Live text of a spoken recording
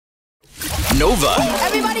Nova.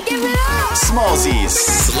 Everybody give it up! Smallzy's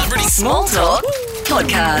Celebrity Small Talk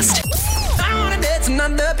Podcast. I don't wanna dance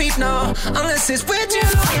another beat, no, unless it's with you.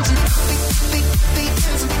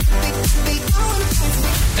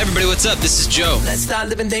 Everybody, what's up? This is Joe. Let's start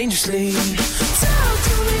living dangerously. Talk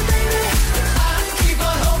to me, baby. I keep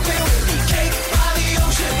on hoping we'll be cake by the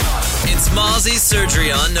ocean. It's Smallzy's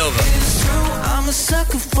Surgery on Nova. It's true, I'm a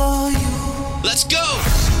sucker for you. Let's go.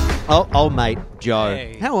 Oh, mate, Joe.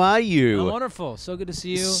 Hey. How are you? Oh, wonderful. So good to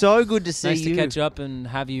see you. So good to see nice you. to catch up and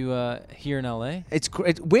have you here in LA.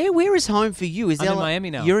 Where is home for you? I'm in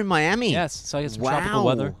Miami now. You're in Miami? Yes, so I get some wow. tropical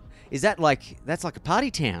weather. Is that that's like a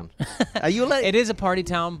party town? Are you It is a party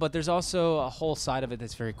town, but there's also a whole side of it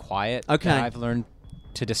that's very quiet. Okay. That I've learned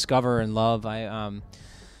to discover and love. I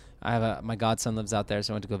have my godson lives out there,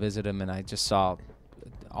 so I went to go visit him, and I just saw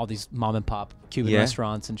all these mom and pop Cuban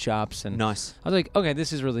restaurants and shops, and Nice. I was like, okay,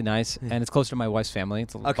 this is really nice, and it's close to my wife's family.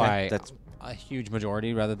 It's by that's a huge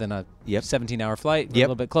majority rather than a Yep. 17-hour flight. We're Yep. a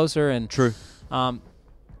little bit closer, and true.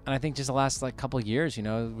 And I think just the last couple of years, we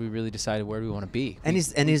really decided where do we want to be. And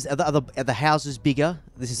are the houses bigger?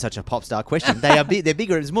 This is such a pop star question. They are they're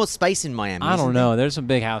bigger. There's more space in Miami. I don't isn't know. There's some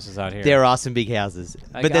big houses out here. There are some big houses,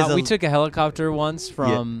 but we took a helicopter once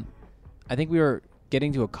from. I think we were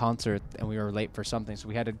getting to a concert and we were late for something, so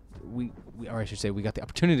we had to. Or I should say, we got the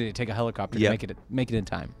opportunity to take a helicopter to make it in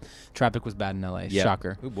time. Traffic was bad in LA. Yep.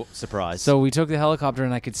 Shocker. Ooh, surprise. So we took the helicopter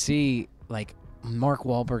and I could see Mark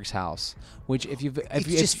Wahlberg's house, which if it's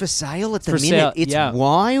just for sale at the for minute. sale, It's yeah.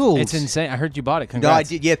 wild. It's insane. I heard you bought it. No, Congrats.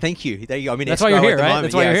 I did. Yeah, thank you. There you go. I mean, That's why you're here, at the right? moment.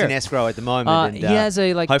 That's why you're it's here. in escrow at the moment. He has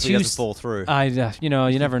a hopefully two. it doesn't fall through. You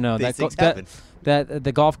never know. These things happen. That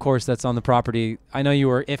the golf course that's on the property. I know you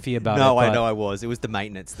were iffy about it. No, I know I was. It was the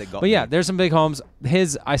maintenance that got. But yeah, me. there's some big homes.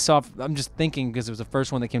 I saw. I'm just thinking because it was the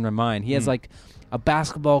first one that came to my mind. He has a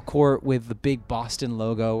basketball court with the big Boston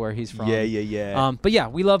logo where he's from. Yeah. But yeah,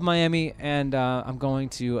 we love Miami, and I'm going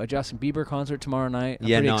to a Justin Bieber concert tomorrow night. I'm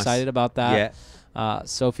pretty excited about that. Yeah.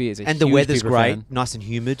 Sophie is a And huge the weather's Bieber great, fan. nice and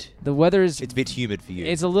humid. The weather is. It's a bit humid for you.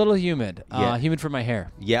 It's a little humid. Yeah. Humid for my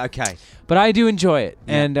hair. Yeah. Okay. But I do enjoy it,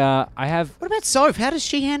 Yeah. and I have. What about Soph? How does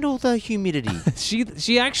she handle the humidity?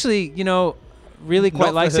 She actually, really quite Not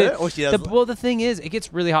for likes her, it. or she does- The thing is, it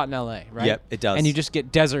gets really hot in LA, right? Yep, it does. And you just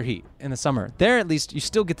get desert heat in the summer. There, at least, you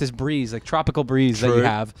still get this breeze, tropical breeze that you True.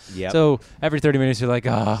 have. Yep. So every 30 minutes, you're like,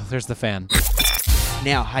 oh, there's the fan.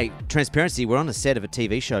 Now, hey, transparency. We're on the set of a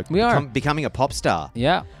TV show. We are. Becoming a pop star.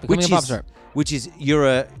 Yeah, becoming a pop star. Which is you're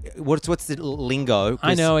a what's the lingo? 'Cause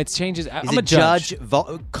I know it changes. Is I'm it a judge.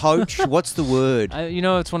 coach? What's the word?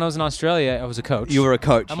 It's when I was in Australia, I was a coach. You were a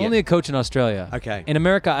coach. I'm yeah. only a coach in Australia. Okay. In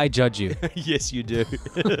America, I judge you. Yes, you do.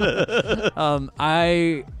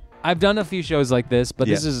 I've done a few shows like this, but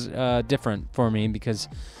this Yep. is different for me because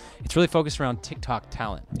it's really focused around TikTok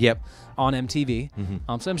talent. Yep. On MTV.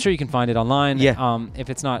 So I'm sure you can find it online. Yeah. If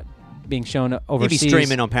it's not being shown overseas. You'd be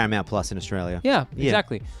streaming on Paramount Plus in Australia. Yeah,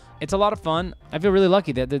 exactly. It's a lot of fun. I feel really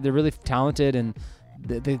lucky that they're really talented, and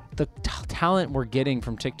the talent we're getting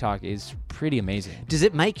from TikTok is pretty amazing. Does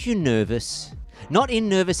it make you nervous? Not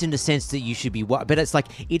nervous in the sense that you should be, but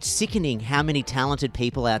it's sickening how many talented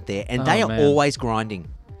people out there, and they are man. always grinding.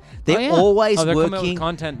 They're yeah. always They're coming out with working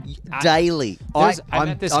content daily. I I'm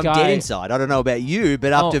met this dead guy- inside. I don't know about you,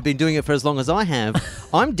 but after Oh. been doing it for as long as I have,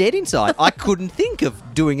 I'm dead inside. I couldn't think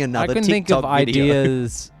of doing I another can think TikTok of video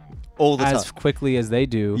ideas all the as time. quickly as they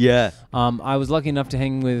do. Yeah. I was lucky enough to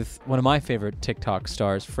hang with one of my favorite TikTok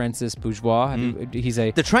stars, Francis Bourgeois. He's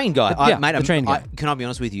a The train guy. Yeah, the train guy. Can I be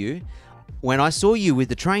honest with you? When I saw you with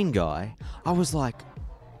the train guy, I was like,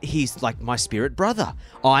 he's like my spirit brother.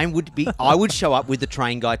 I would show up with the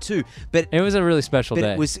train guy too. But It was a really special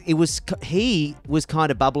day. he was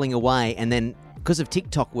kind of bubbling away, and then because of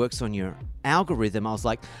TikTok works on your algorithm, I was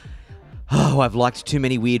like, oh, I've liked too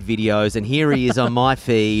many weird videos, and here he is on my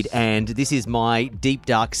feed, and this is my deep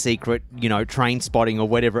dark secret, train spotting or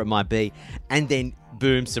whatever it might be, and then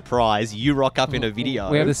boom, surprise, you rock up in a video.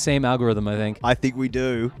 We have the same algorithm, I think. I think we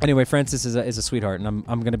do. Anyway, Francis is a sweetheart, and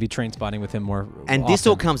I'm going to be train spotting with him more. And this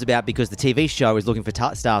all comes about because the TV show is looking for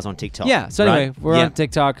stars on TikTok. Yeah. So anyway, right? we're on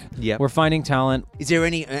TikTok. Yep. We're finding talent. Is there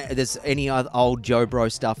any other old Joe Bro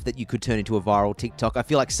stuff that you could turn into a viral TikTok? I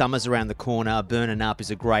feel like summer's around the corner. Burning Up is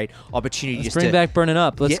a great opportunity. Let's just bring to back Burning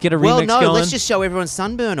Up. Let's get a remix Well, no, going. let's just show everyone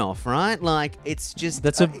sunburn off, right? Like it's just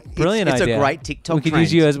That's a brilliant it's idea. It's a great TikTok. We could trend.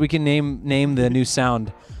 use you as we can name the new sound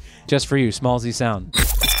just for you, Smallzy Sound.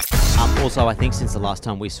 Also, I think since the last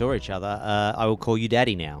time we saw each other, I will call you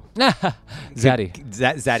Daddy now. Zaddy.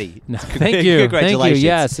 Zaddy. No, thank you. Congratulations. Thank you.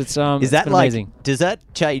 Yes, it's Is it's that been like? amazing. Does that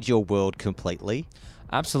change your world completely?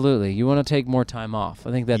 Absolutely. You want to take more time off.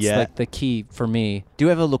 I think that's like the key for me. Do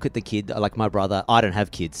you ever look at the kid, like my brother? I don't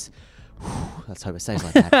have kids. Let's hope it stays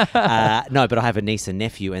like that. No, but I have a niece and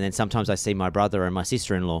nephew, and then sometimes I see my brother and my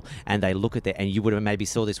sister-in-law, and they look at that, and you would have maybe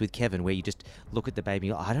saw this with Kevin, where you just look at the baby,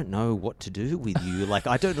 and go, I don't know what to do with you. Like,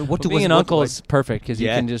 I don't know what to do. Being an uncle is perfect, because you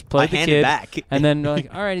can just play the kid, back. and then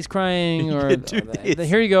like, all right, he's crying, or do this.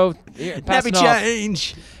 here you go, here, pass it off.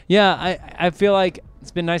 change. Yeah, I feel like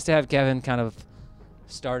it's been nice to have Kevin kind of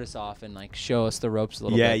start us off and like show us the ropes a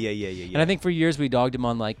little bit. Yeah. And I think for years we dogged him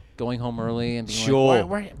on like going home early and being Sure. like,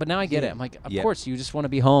 why? But now I get it. I'm like, of course, you just want to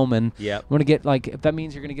be home and want to get like, if that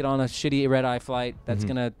means you're going to get on a shitty red eye flight, that's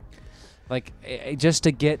going to like, just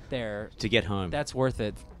to get there. To get home. That's worth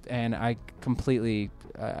it. And I completely,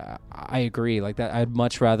 I agree. Like that, I'd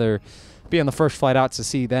much rather be on the first flight out to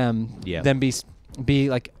see them than be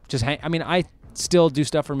like, just hang. I mean, I still do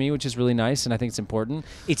stuff for me, which is really nice, and I think it's important.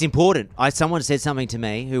 It's important. Someone said something to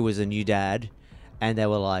me who was a new dad, and they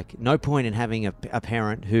were like, "No point in having a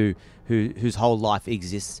parent whose whole life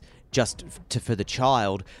exists just for the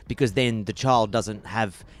child, because then the child doesn't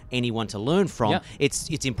have anyone to learn from." It's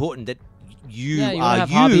important that you are have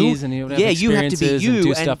you. hobbies and you have you have to be experiences you, and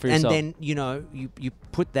do stuff for yourself. and then you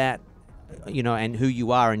put that. And who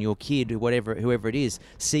you are, and your kid, whoever it is,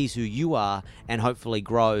 sees who you are, and hopefully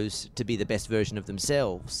grows to be the best version of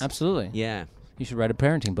themselves. Absolutely. Yeah. You should write a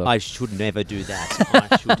parenting book. I should never do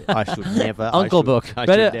that. I should never. book. I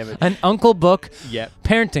But should never. an uncle book. Yep.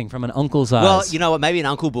 Parenting from an uncle's eyes. Well, you know what? Maybe an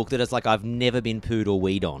uncle book that is like I've never been pooed or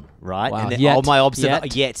weed on, right? Wow. And Yet. all my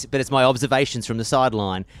Yet. but it's my observations from the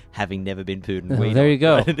sideline, having never been pooed and weed. There on. you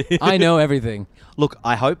go. I know everything. Look,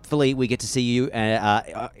 hopefully we get to see you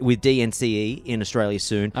with DNCE in Australia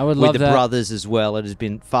soon. I would love with that. the brothers as well. It has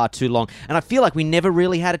been far too long, and I feel like we never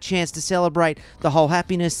really had a chance to celebrate the whole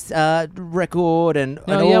Happiness record and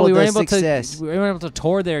all we the weren't able success. to. We weren't able to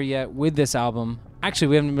tour there yet with this album. Actually,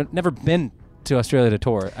 we haven't never been to Australia to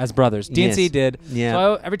tour as brothers. DNC Yes. did. Yeah.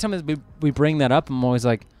 So every time we bring that up, I'm always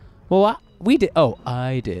like, well, we did. Oh,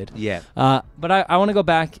 I did. Yeah. But I want to go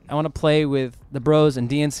back. I want to play with the bros and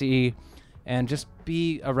DNCE and just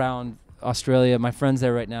be around Australia. My friend's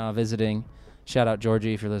there right now visiting. Shout out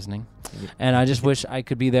Georgie if you're listening. And I just wish I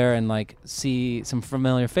could be there and like see some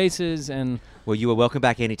familiar faces. And Well, you are welcome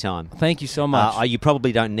back anytime. thank you so much. You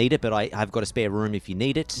probably don't need it, but I've got a spare room if you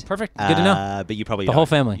need it. Perfect. Good to know. But you probably The don't. whole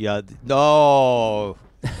family. Yeah.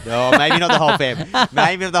 No, maybe not the whole family.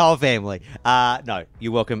 Maybe not the whole family. No,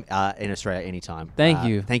 you're welcome in Australia anytime. Thank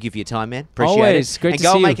you. Thank you for your time, man. Appreciate Always. it. Great and to go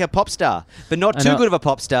see and you. make a pop star, but not I too know. good of a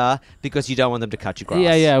pop star because you don't want them to cut your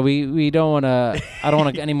grass. Yeah. We don't want to. I don't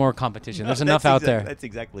want any more competition. There's enough out there. That's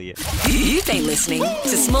exactly it. You've been listening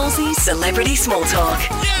to Smallzy Celebrity Small Talk.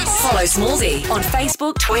 Follow Smallzy on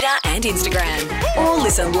Facebook, Twitter, and Instagram. Or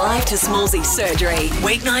listen live to Smallzy Surgery,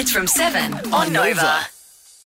 weeknights from 7 on Nova.